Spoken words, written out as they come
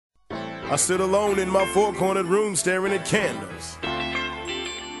I sit alone in my four-cornered room staring at candles.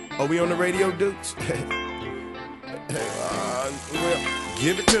 Are we on the radio, dudes? Well,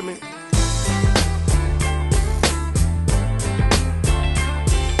 give it to me.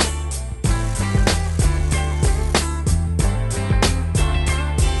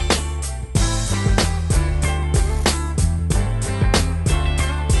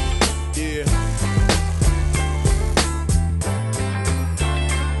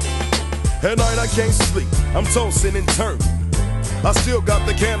 At night I can't sleep, I'm tossing and turning. I still got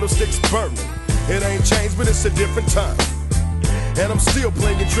the candlesticks burning. It ain't changed, but it's a different time. And I'm still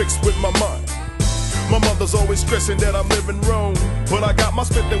playing tricks with my mind. My mother's always stressing that I'm living wrong, but I got my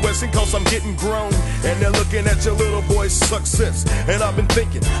Smith & Wesson cause I'm getting grown. And they're looking at your little boy's success. And I've been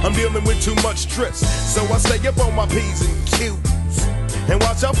thinking, I'm dealing with too much stress. So I stay up on my P's and Q's and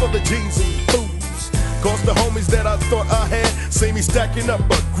watch out for the G's and fools. Cause the homies that I thought I had see me stacking up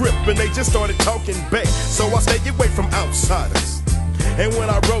a grip and they just started talking back. So I stay away from outsiders. And when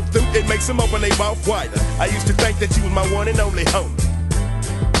I roll through, it makes them open their mouth wider. I used to think that you was my one and only homie.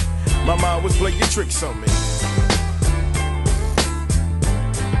 My mom was playing tricks on me.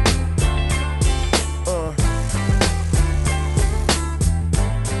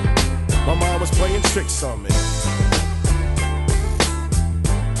 My mom was playing tricks on me.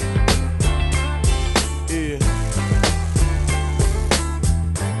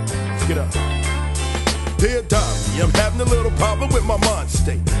 Get up. Dear Dolly, I'm having a little problem with my mind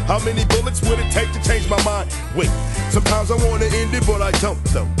state. How many bullets would it take to change my mind? Wait, sometimes I wanna end it, but I don't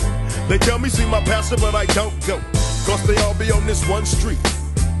though. They tell me see my pastor, but I don't go. Cause they all be on this one street.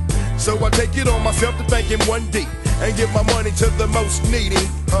 So I take it on myself to thank him one day and give my money to the most needy,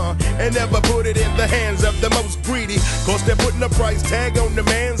 and never put it in the hands of the most greedy. Cause they're putting a price tag on the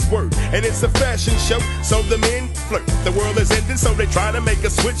man's word, and it's a fashion show, so the men flirt. The world is ending, so they trying to make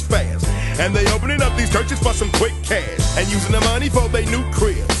us switch fast. And they opening up these churches for some quick cash, and using the money for their new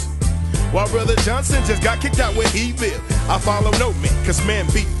cribs. While Brother Johnson just got kicked out where he lived. I follow no man, cause man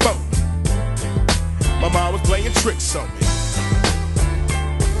beat both. My mom was playing tricks on me.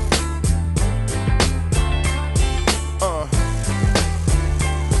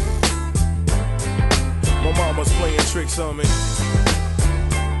 My mom was playing tricks on me.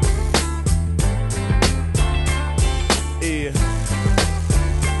 Yeah.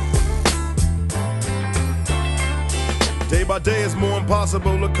 Day by day it's more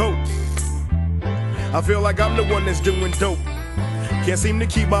impossible to cope. I feel like I'm the one that's doing dope. Can't seem to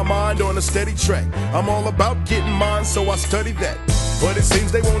keep my mind on a steady track. I'm all about getting mine, so I study that. But it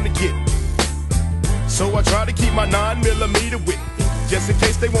seems they want to get me. So I try to keep my 9mm with me, just in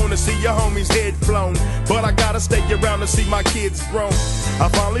case they want to see your homie's head flown. But I gotta stay around to see my kids grown. I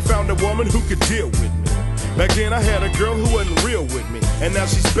finally found a woman who could deal with me. Back then I had a girl who wasn't real with me, and now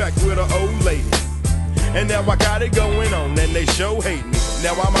she's back with her old lady. And now I got it going on, and they sure hate me.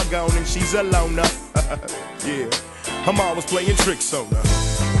 Now I'm a gone and she's a loner. Yeah, her mom was playing tricks on her.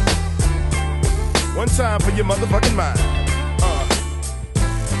 One time for your motherfucking mind.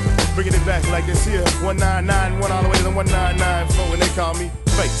 Bringing it back like this here. 1991 all the way to the 1994, and they call me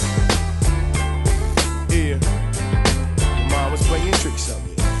Face.